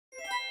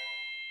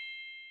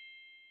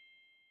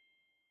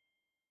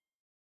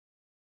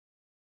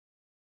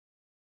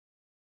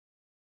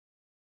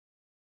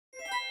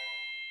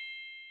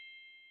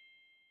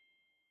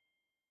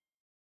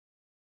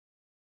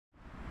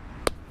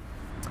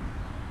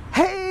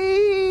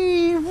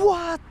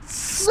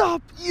What's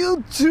up,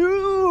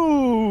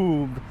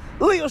 YouTube?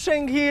 Leo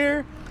Sheng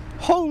here,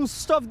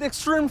 host of the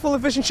Extreme Fully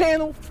Fishing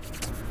channel.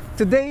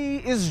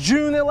 Today is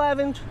June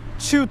 11th,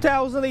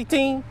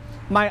 2018,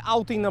 my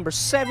outing number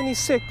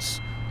 76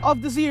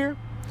 of this year.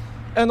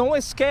 And on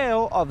a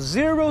scale of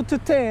 0 to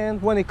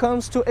 10 when it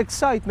comes to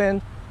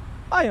excitement,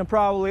 I am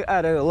probably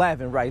at an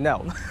 11 right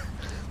now.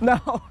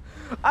 Now,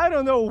 I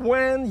don't know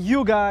when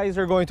you guys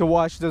are going to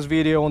watch this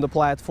video on the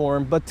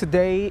platform, but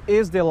today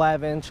is the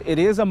 11th, it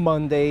is a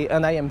Monday,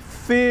 and I am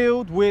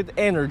filled with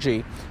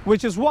energy,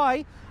 which is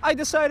why I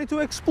decided to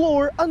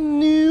explore a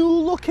new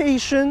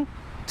location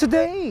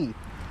today.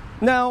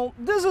 Now,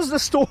 this is the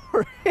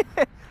story.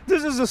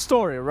 This is the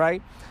story,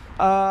 right?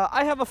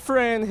 I have a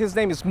friend, his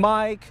name is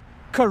Mike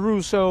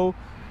Caruso.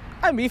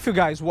 I mean, if you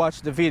guys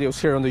watch the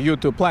videos here on the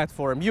YouTube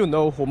platform, you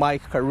know who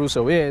Mike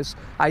Caruso is.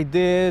 I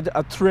did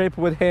a trip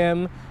with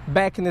him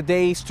back in the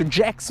days to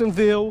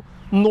Jacksonville,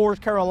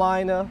 North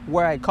Carolina,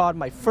 where I caught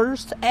my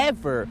first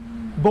ever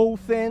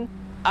bowfin,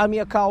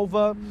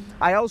 Amiacalva.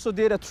 I also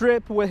did a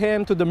trip with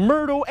him to the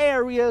Myrtle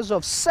areas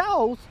of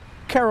South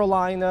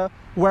Carolina,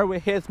 where we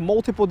hit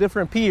multiple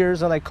different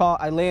piers and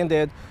I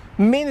landed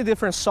many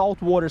different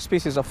saltwater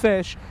species of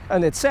fish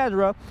and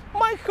etc.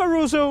 Mike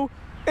Caruso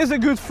is a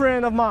good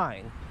friend of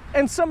mine.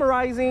 And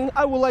summarizing,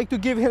 I would like to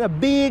give him a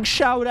big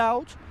shout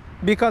out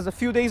because a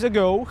few days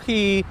ago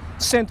he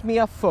sent me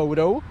a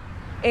photo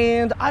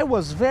and I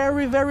was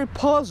very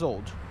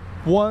puzzled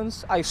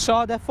once I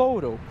saw that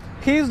photo.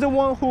 He's the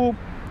one who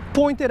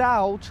pointed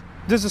out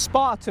this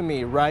spot to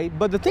me, right?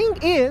 But the thing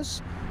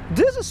is,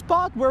 this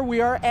spot where we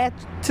are at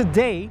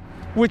today,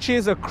 which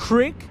is a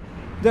creek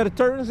that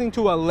turns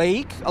into a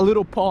lake, a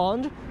little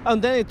pond,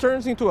 and then it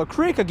turns into a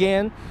creek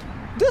again,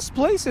 this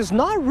place is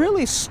not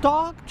really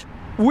stocked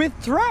with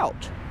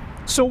trout.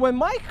 So when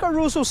Mike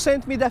Caruso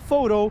sent me that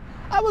photo,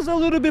 I was a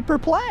little bit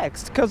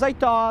perplexed because I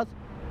thought,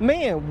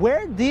 man,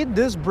 where did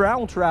this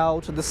brown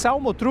trout, the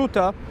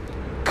salmotruta,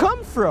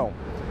 come from?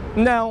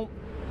 Now,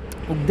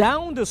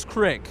 down this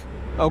creek,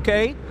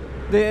 okay,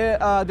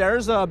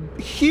 there's a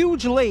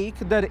huge lake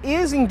that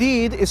is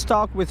indeed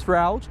stocked with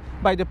trout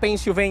by the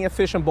Pennsylvania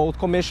Fish and Boat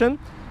Commission.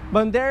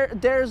 But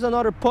there's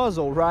another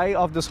puzzle, right,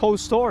 of this whole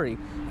story.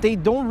 They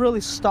don't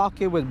really stock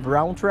it with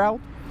brown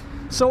trout.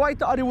 So I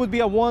thought it would be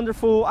a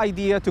wonderful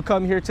idea to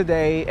come here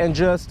today and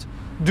just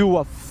do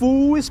a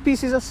full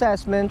species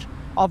assessment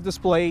of this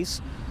place.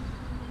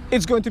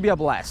 It's going to be a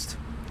blast.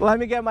 Let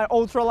me get my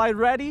ultralight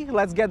ready,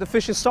 let's get the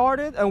fishing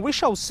started, and we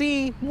shall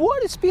see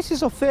what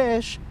species of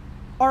fish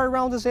are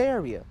around this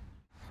area.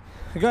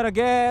 I gotta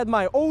get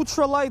my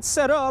ultralight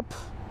set up,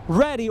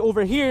 ready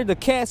over here, the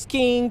Cast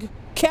King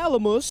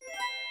Calamus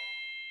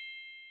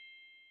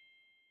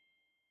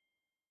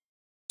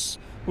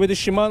with the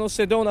Shimano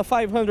Sedona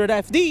 500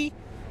 FD.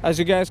 As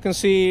you guys can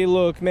see,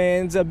 look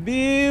man, it's a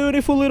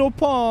beautiful little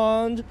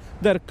pond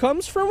that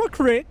comes from a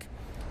creek,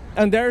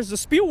 and there's the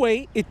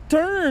spillway, it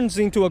turns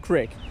into a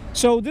creek.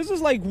 So this is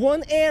like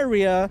one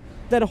area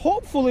that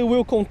hopefully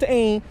will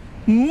contain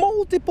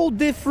multiple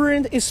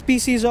different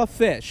species of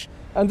fish.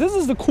 And this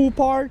is the cool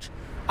part.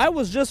 I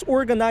was just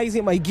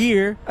organizing my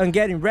gear and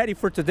getting ready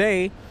for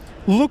today.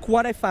 Look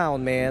what I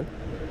found, man.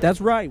 That's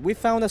right, we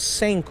found a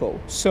Senko.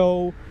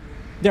 So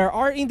there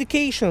are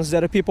indications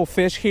that people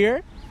fish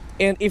here.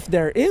 And if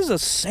there is a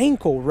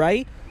Senko,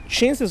 right,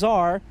 chances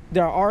are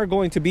there are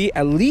going to be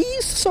at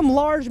least some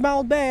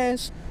largemouth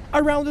bass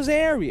around this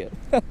area.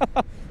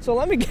 So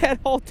let me get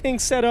all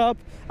things set up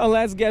and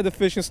let's get the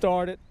fishing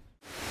started.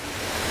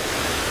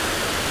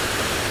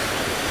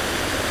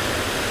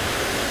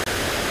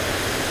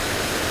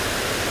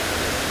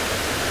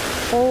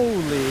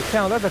 Holy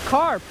cow, that's a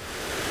carp.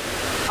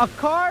 A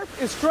carp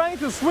is trying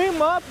to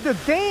swim up the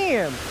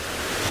dam.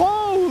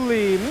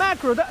 Holy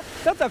mackerel,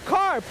 that's a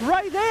carp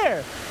right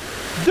there.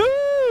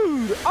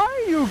 Dude, are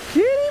you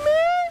kidding me?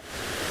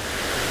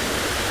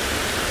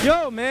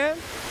 Yo, man,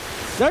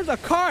 there's a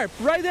carp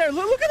right there.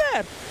 Look at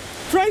that.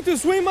 Trying to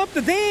swim up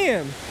the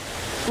dam.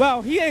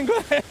 Well, he ain't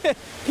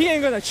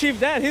gonna achieve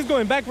that. He's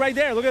going back right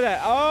there. Look at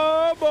that.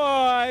 Oh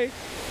boy.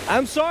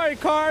 I'm sorry,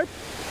 carp.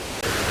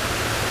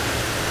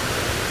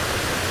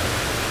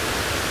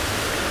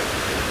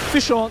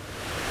 Fish on.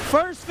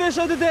 First fish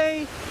of the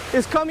day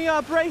is coming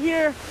up right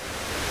here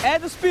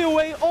at the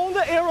spillway on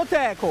the arrow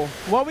tackle.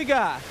 What we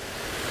got?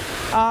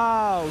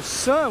 Oh,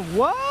 son,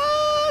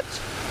 what?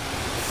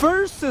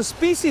 First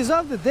species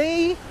of the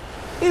day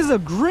is a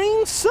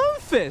green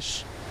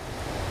sunfish.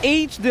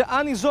 H. de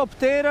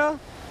Anisoptera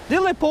de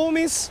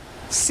Lepomis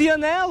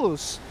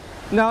cyanellus.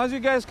 Now, as you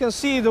guys can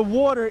see, the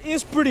water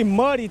is pretty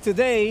muddy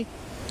today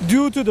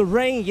due to the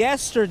rain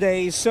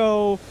yesterday,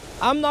 so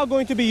I'm not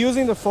going to be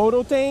using the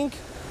photo tank.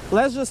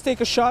 Let's just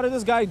take a shot of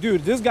this guy.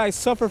 Dude, this guy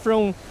suffered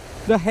from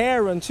the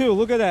heron too.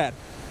 Look at that.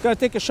 Gotta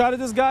take a shot of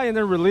this guy and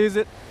then release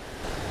it.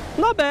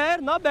 Not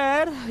bad, not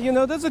bad. You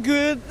know, that's a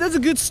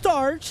good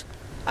start.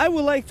 I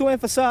would like to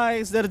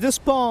emphasize that this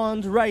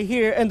pond right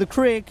here and the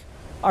creek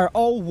are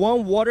all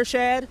one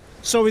watershed,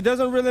 so it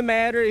doesn't really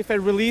matter if I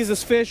release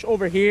this fish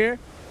over here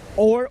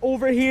Or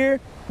over here,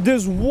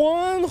 this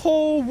one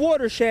whole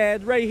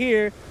watershed right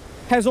here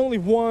has only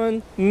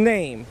one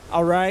name,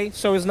 all right?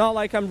 So it's not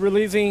like I'm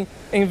releasing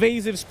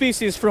invasive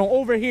species from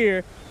over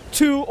here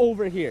to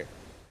over here.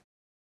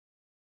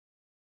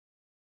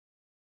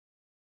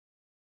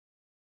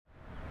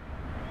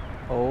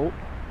 Oh,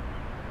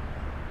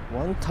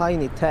 one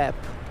tiny tap.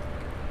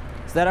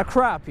 Is that a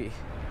crappie?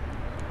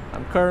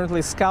 I'm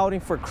currently scouting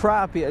for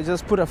crappie. I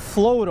just put a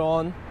float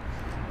on.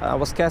 I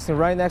was casting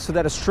right next to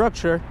that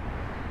structure.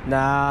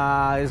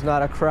 Nah, it's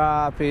not a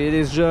crappie. It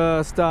is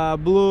just a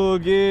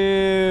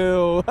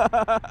bluegill.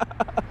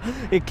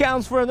 It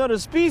counts for another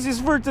species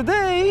for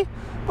today,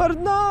 but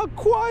not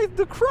quite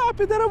the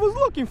crappie that I was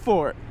looking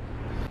for.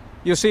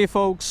 You see,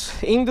 folks,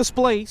 in this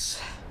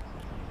place,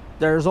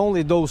 there's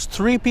only those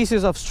 3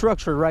 pieces of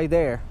structure right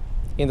there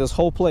in this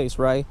whole place,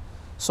 right?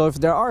 So if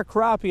there are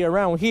crappie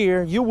around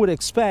here, you would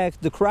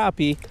expect the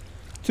crappie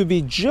to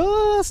be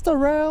just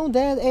around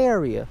that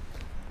area.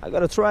 I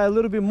gotta try a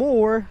little bit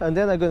more and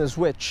then I'm gonna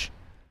switch.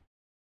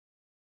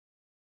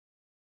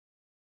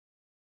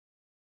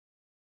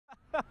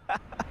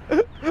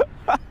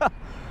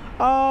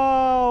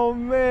 Oh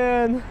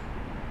man,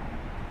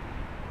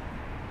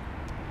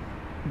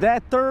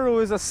 that turtle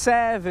is a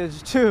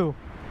savage too.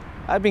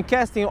 I've been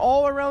casting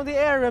all around the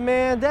area,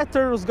 man. That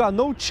turtle's got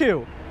no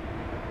chill.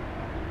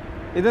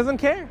 It doesn't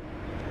care.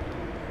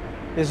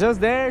 It's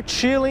just there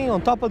chilling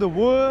on top of the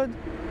wood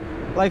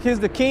like he's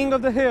the king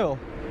of the hill.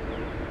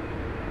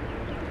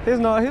 He's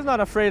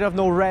not afraid of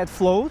no red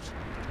float.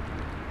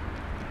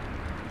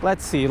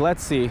 Let's see.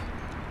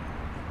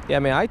 Yeah,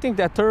 man, I think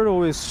that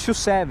turtle is too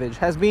savage.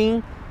 Has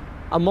been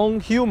among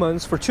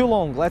humans for too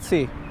long. Let's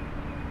see.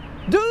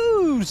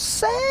 Dude,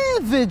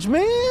 savage,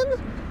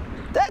 man.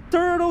 That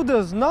turtle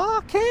does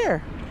not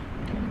care.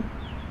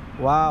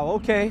 Wow,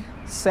 okay.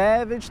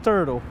 Savage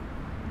turtle.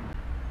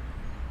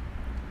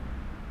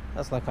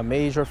 That's like a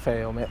major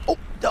fail, man.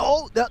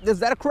 Oh, is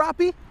that a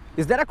crappie?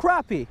 Is that a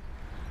crappie?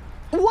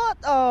 What?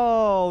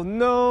 Oh,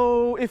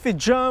 no. If it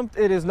jumped,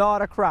 it is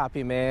not a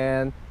crappie,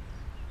 man.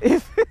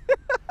 If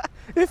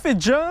it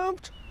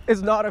jumped,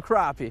 it's not a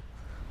crappie.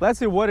 Let's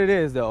see what it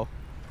is, though.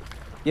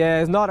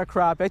 Yeah, it's not a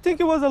crappie. I think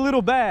it was a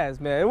little bass,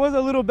 man. It was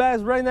a little bass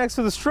right next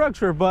to the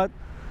structure, but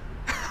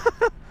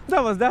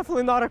that was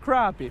definitely not a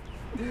crappie.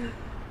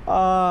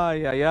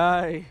 Ay, ay,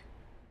 ay.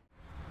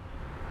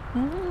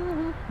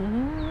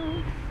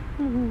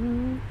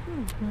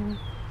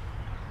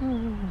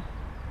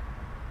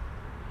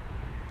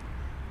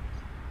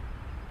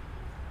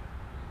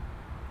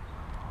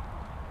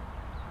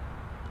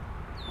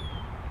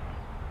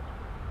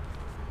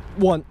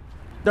 One.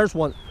 There's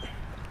one.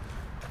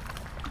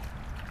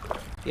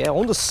 Yeah,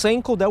 on the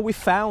Senko that we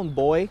found,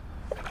 boy.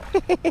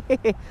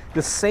 The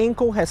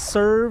Senko has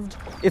served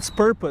its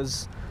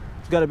purpose.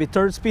 It's got to be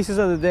 3rd species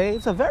of the day.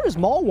 It's a very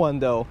small one,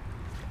 though.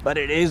 But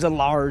it is a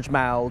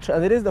largemouth.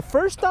 And it is the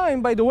first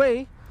time, by the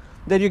way,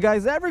 that you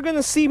guys ever going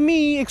to see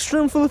me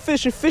extreme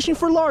fishing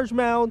for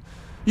largemouth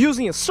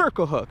using a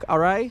circle hook, all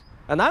right?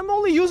 And I'm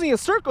only using a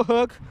circle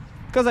hook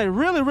because I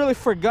really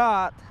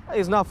forgot.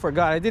 It's not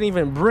forgot. I didn't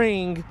even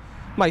bring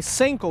my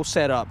Senko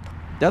setup.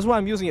 That's why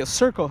I'm using a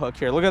circle hook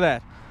here. Look at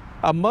that.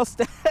 A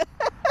mustache.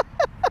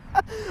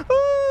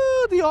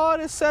 Ooh, the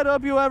oddest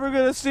setup you ever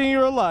gonna see in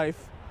your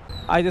life.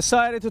 I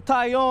decided to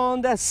tie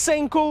on that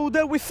Senko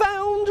that we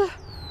found,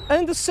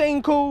 and the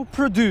Senko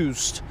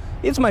produced.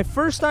 It's my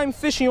first time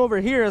fishing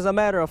over here, as a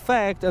matter of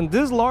fact, and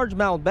this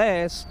largemouth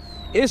bass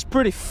is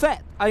pretty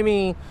fat. I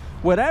mean,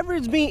 whatever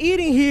it's been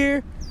eating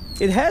here,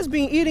 it has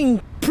been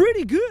eating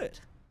pretty good.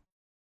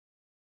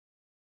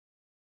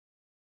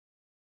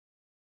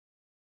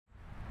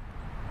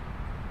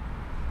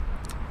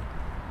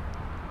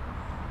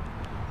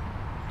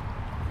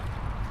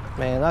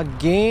 Man,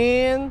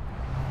 again.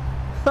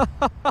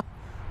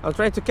 I'm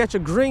trying to catch a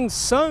green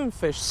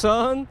sunfish,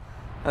 son.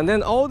 And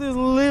then all these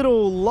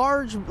little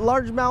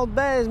largemouth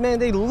bass, man,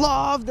 they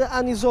love the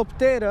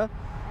anisoptera.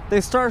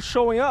 They start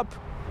showing up.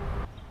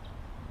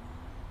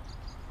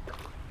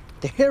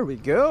 There we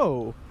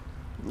go.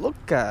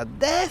 Look at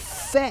that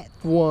fat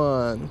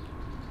one.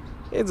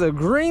 It's a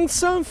green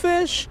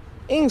sunfish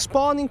in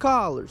spawning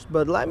colors.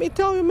 But let me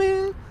tell you,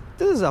 man,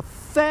 this is a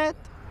fat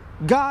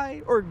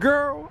guy or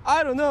girl,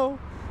 I don't know.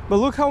 But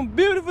look how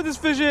beautiful this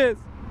fish is.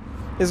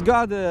 It's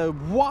got the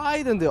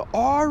white and the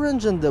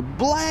orange and the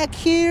black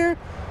here.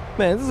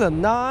 Man, this is a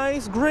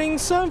nice green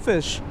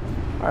sunfish.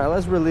 All right,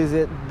 let's release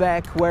it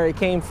back where it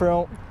came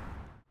from.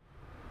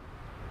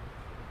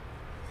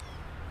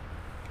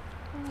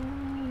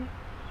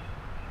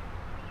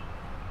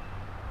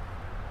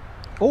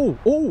 Oh.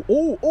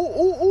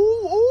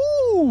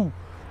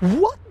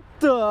 What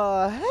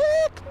the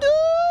heck,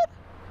 dude?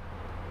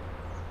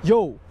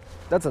 Yo,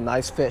 that's a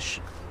nice fish.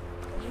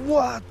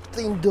 What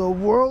in the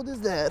world is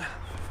that?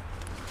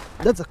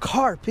 That's a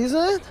carp,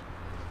 isn't it?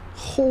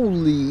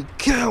 Holy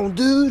cow,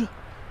 dude.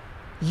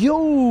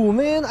 Yo,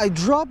 man, I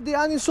dropped the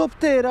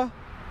anisoptera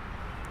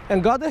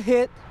and got the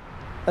hit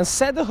and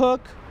set the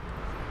hook.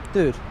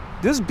 Dude,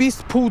 this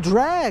beast pulled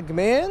drag,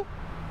 man.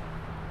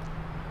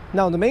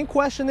 Now the main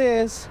question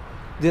is,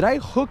 did I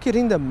hook it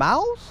in the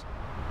mouth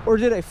or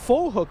did I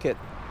full hook it?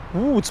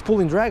 Ooh, it's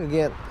pulling drag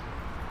again.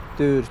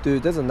 Dude,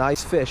 that's a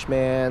nice fish,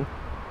 man.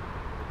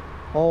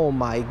 Oh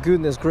my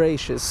goodness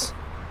gracious.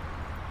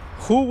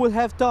 Who would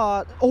have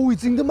thought? Oh,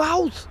 it's in the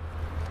mouth.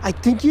 I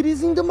think it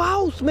is in the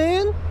mouth,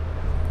 man.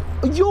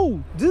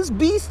 Yo, this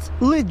beast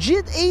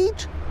legit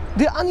ate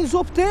the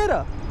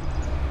Anisoptera.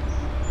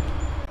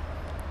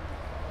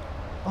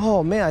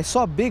 Oh man, I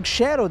saw a big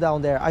shadow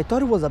down there. I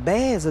thought it was a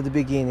bass at the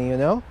beginning, you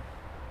know?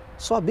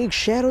 Saw a big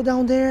shadow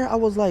down there. I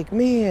was like,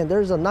 man,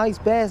 there's a nice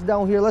bass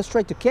down here. Let's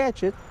try to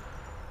catch it.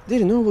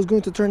 Didn't know it was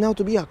going to turn out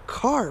to be a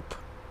carp.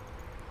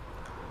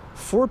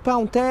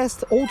 4-pound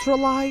test,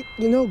 ultralight.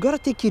 You know, gotta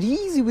take it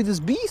easy with this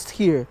beast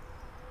here.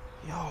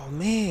 Yo,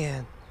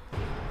 man.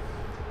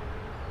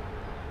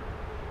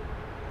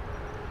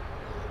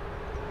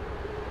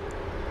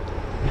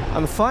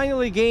 I'm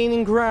finally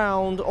gaining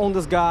ground on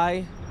this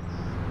guy.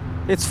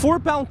 It's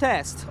 4-pound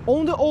test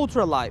on the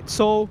ultralight,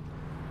 so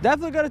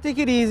definitely gotta take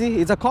it easy.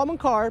 It's a common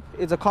carp,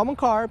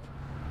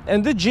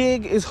 and the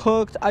jig is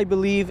hooked, I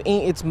believe,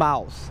 in its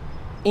mouth.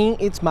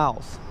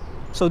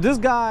 So this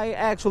guy,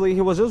 actually,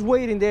 he was just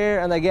waiting there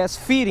and I guess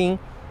feeding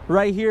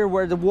right here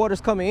where the water's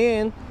coming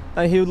in,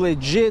 and he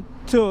legit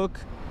took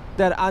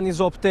that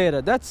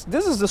Anisoptera.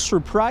 This is the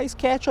surprise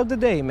catch of the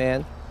day,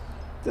 man.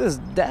 This is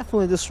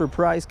definitely the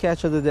surprise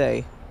catch of the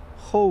day.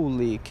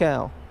 Holy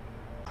cow.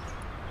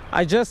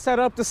 I just set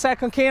up the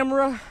second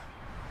camera.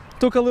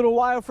 Took a little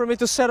while for me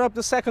to set up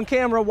the second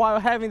camera while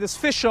having this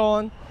fish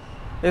on.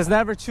 It's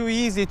never too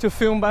easy to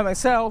film by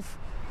myself,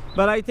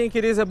 but I think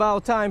it is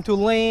about time to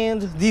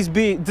land this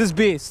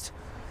beast.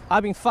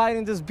 I've been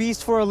fighting this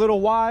beast for a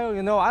little while,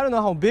 you know. I don't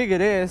know how big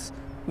it is,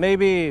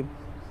 maybe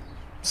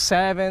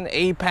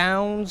 7-8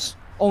 pounds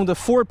on the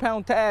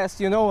 4-pound test,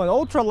 you know, an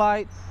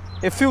ultralight.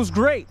 It feels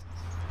great.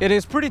 It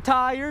is pretty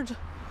tired,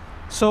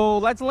 so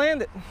let's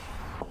land it.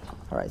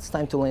 All right, it's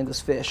time to land this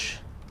fish.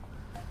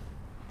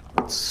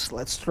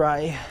 Let's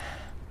try.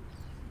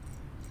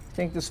 I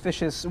think this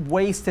fish is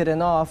wasted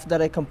enough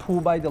that I can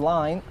pull by the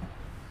line,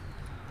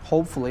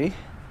 hopefully.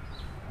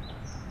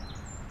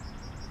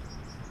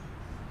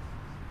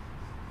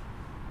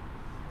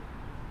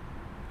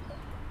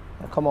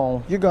 Now, come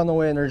on, you got no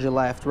energy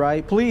left,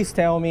 right? Please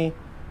tell me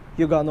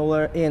you got no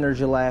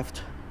energy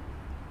left.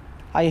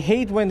 I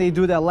hate when they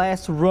do that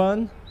last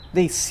run.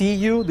 They see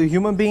you, the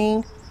human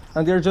being,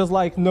 and they're just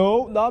like,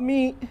 no, not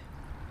me.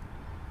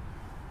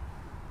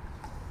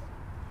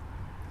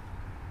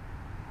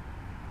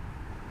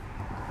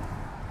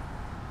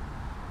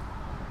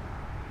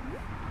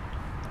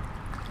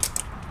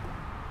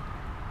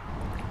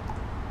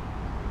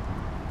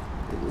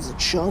 It was a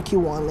chunky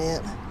one,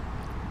 man.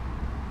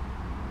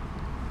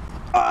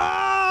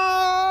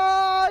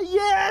 Ah,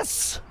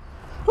 yes!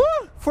 Woo!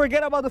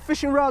 Forget about the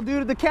fishing rod,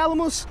 dude. The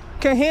Calamus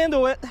can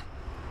handle it.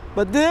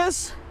 But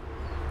this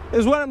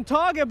is what I'm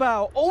talking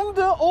about. On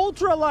the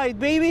ultralight,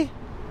 baby.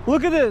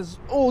 Look at this.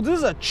 Oh, this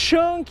is a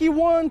chunky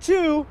one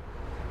too.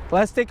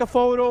 Let's take a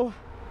photo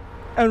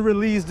and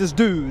release this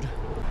dude.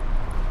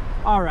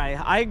 All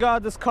right, I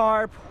got this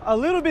carp a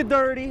little bit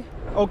dirty,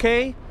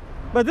 okay?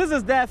 But this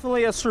is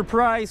definitely a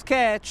surprise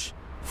catch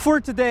for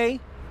today.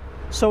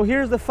 So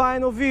here's the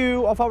final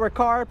view of our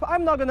carp.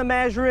 I'm not gonna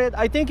measure it.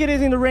 I think it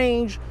is in the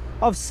range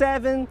of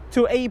 7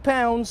 to 8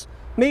 pounds.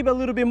 Maybe a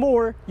little bit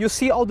more. You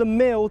see all the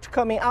milk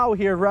coming out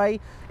here, right?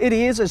 It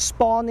is a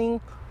spawning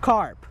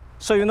carp.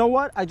 So you know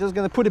what? I'm just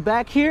gonna put it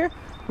back here.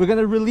 We're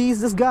gonna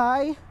release this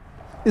guy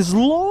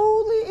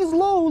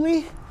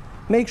slowly.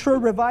 Make sure to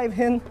revive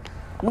him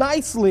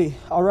nicely,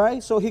 all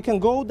right? So he can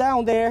go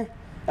down there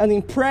and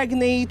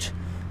impregnate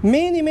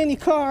many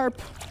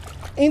carp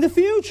in the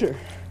future.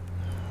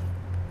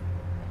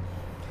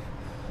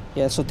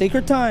 Yeah, so take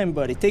your time,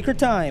 buddy. Take your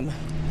time.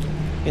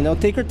 You know,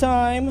 take your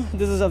time.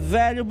 This is a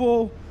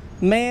valuable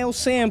male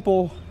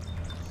sample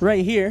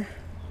right here.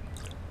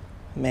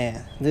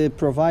 Man, they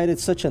provided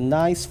such a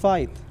nice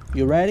fight.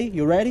 You ready?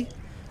 You ready?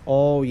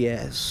 Oh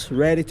yes,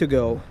 ready to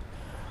go.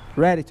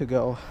 Ready to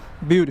go.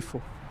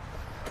 Beautiful.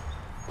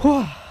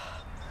 Whew.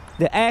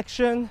 The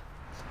action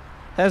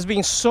has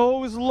been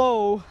so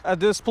slow at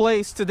this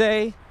place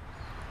today.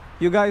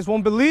 You guys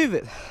won't believe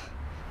it.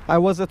 I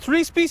was at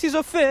 3 species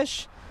of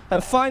fish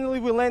and finally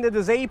we landed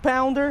this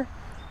 8-pounder.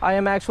 I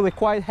am actually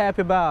quite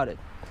happy about it.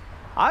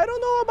 I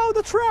don't know about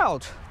the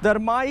trout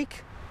that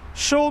Mike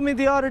showed me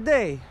the other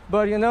day,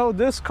 but you know,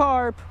 this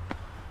carp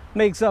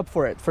makes up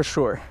for it for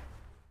sure.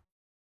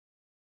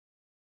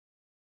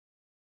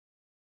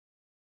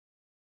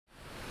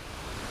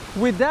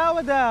 Without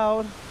a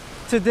doubt,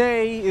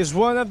 today is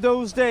one of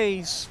those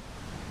days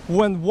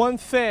when one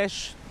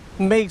fish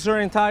makes our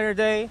entire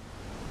day.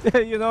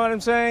 You know what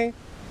I'm saying?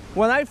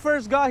 When I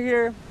first got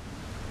here,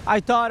 I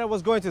thought I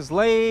was going to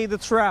slay the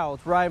trout,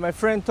 right? My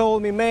friend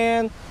told me,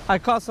 man, I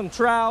caught some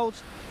trout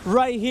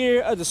right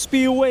here at the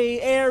spillway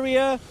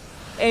area,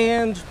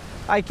 and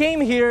I came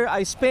here,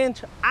 I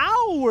spent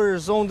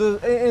hours in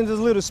this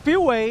little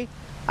spillway.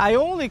 I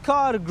only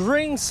caught a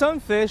green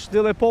sunfish,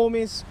 the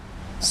Lepomis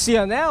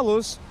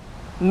cyanellus,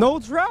 no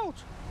trout.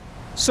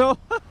 So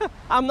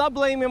I'm not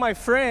blaming my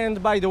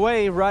friend, by the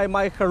way, right,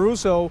 Mike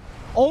Caruso,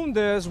 on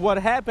this. What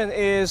happened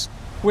is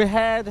we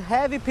had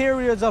heavy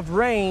periods of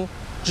rain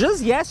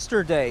just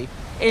yesterday,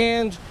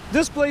 and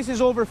this place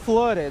is over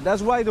flooded.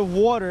 That's why the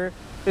water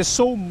is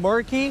so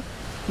murky.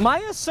 My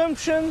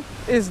assumption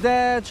is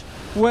that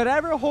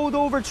whatever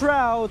holdover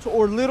trout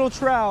or little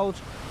trout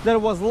that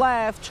was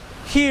left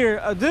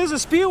here, this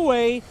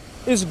spillway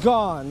is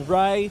gone,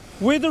 right?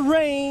 With the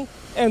rain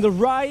and the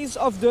rise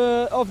of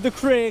the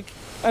creek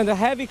and the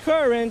heavy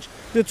current,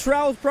 the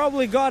trout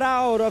probably got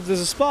out of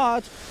this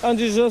spot and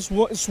they just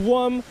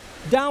swam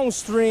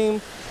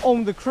downstream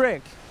on the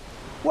creek.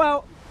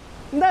 Well,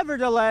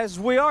 nevertheless,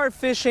 we are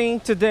finishing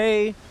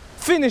today.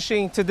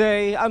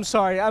 I'm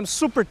sorry, I'm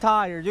super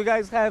tired. You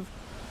guys have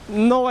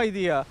no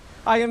idea.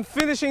 I am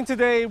finishing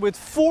today with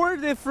 4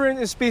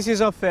 different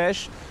species of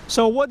fish.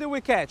 So what did we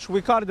catch?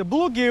 We caught the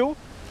bluegill,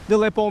 the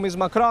Lepomis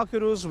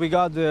macrochirus, we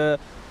got the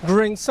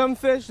green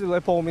sunfish, the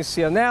Lepomis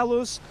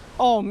cyanellus.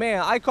 Oh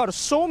man, I caught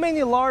so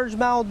many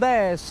largemouth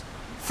bass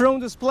from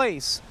this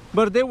place,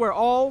 but they were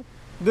all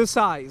this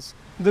size.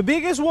 The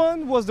biggest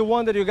one was the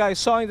one that you guys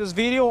saw in this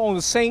video on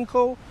the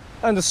Senko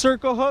and the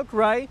circle hook,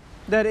 right?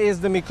 That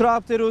is the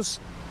Micropterus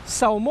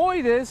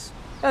salmoides.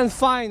 And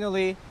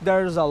finally,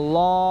 there's a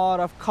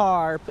lot of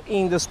carp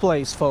in this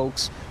place,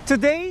 folks.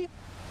 Today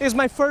is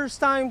my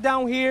first time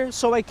down here,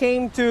 so I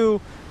came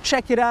to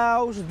check it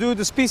out, do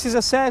the species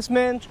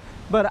assessment,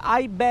 but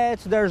I bet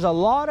there's a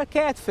lot of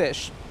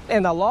catfish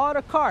and a lot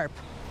of carp.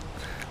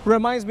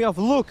 Reminds me of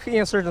Luke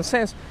in a certain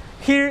sense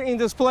here in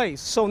this place.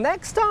 So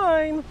next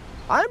time,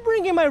 I'm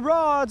bringing my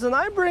rods and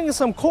I'm bringing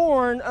some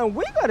corn, and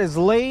we gotta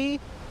slay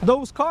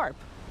those carp.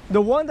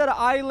 The one that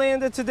I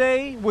landed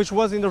today, which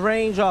was in the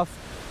range of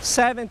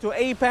 7 to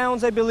 8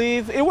 pounds, I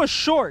believe. It was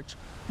short,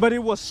 but it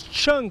was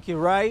chunky,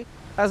 right?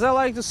 As I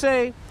like to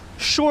say,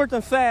 short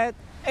and fat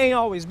ain't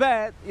always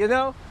bad, you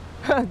know?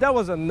 That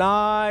was a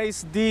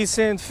nice,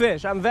 decent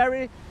fish. I'm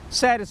very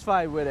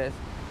satisfied with it.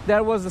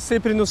 That was the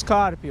Cyprinus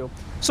carpio.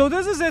 So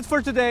this is it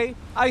for today.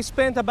 I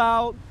spent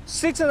about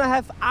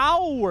 6.5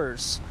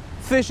 hours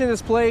fishing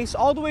this place,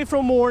 all the way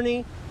from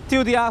morning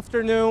till the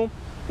afternoon.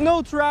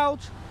 No trout,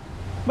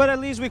 but at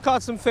least we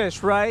caught some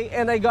fish, right?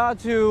 And I got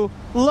to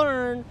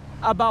learn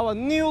about a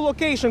new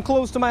location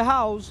close to my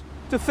house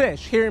to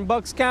fish here in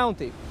Bucks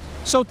County.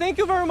 So thank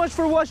you very much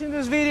for watching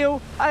this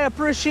video. I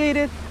appreciate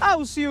it. I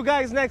will see you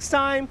guys next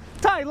time.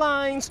 Tie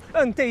lines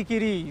and take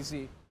it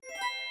easy.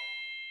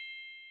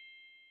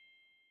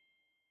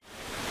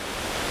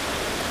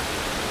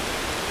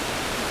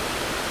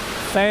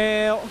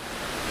 Fail.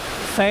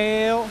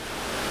 Fail.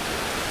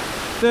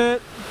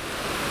 Good.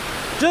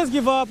 Just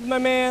give up, my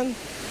man.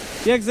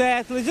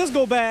 Exactly. Just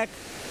go back.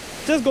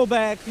 Just go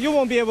back. You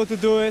won't be able to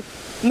do it.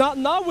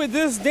 Not with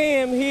this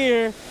dam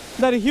here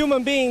that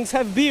human beings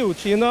have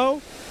built, you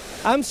know?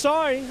 I'm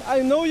sorry.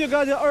 I know you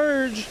got the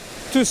urge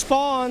to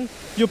spawn.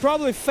 You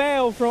probably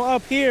fell from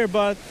up here,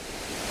 but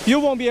you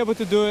won't be able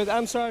to do it.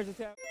 I'm sorry to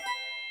tell you.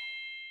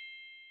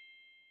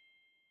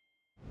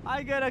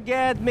 I gotta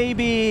get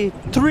maybe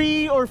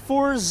 3 or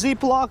 4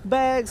 Ziploc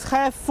bags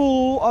half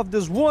full of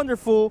this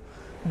wonderful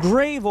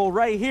gravel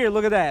right here.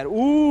 Look at that.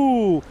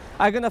 Ooh,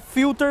 I'm gonna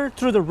filter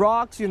through the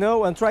rocks, you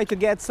know, and try to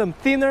get some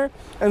thinner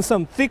and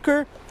some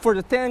thicker for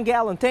the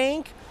 10-gallon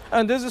tank.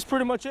 And this is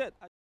pretty much it.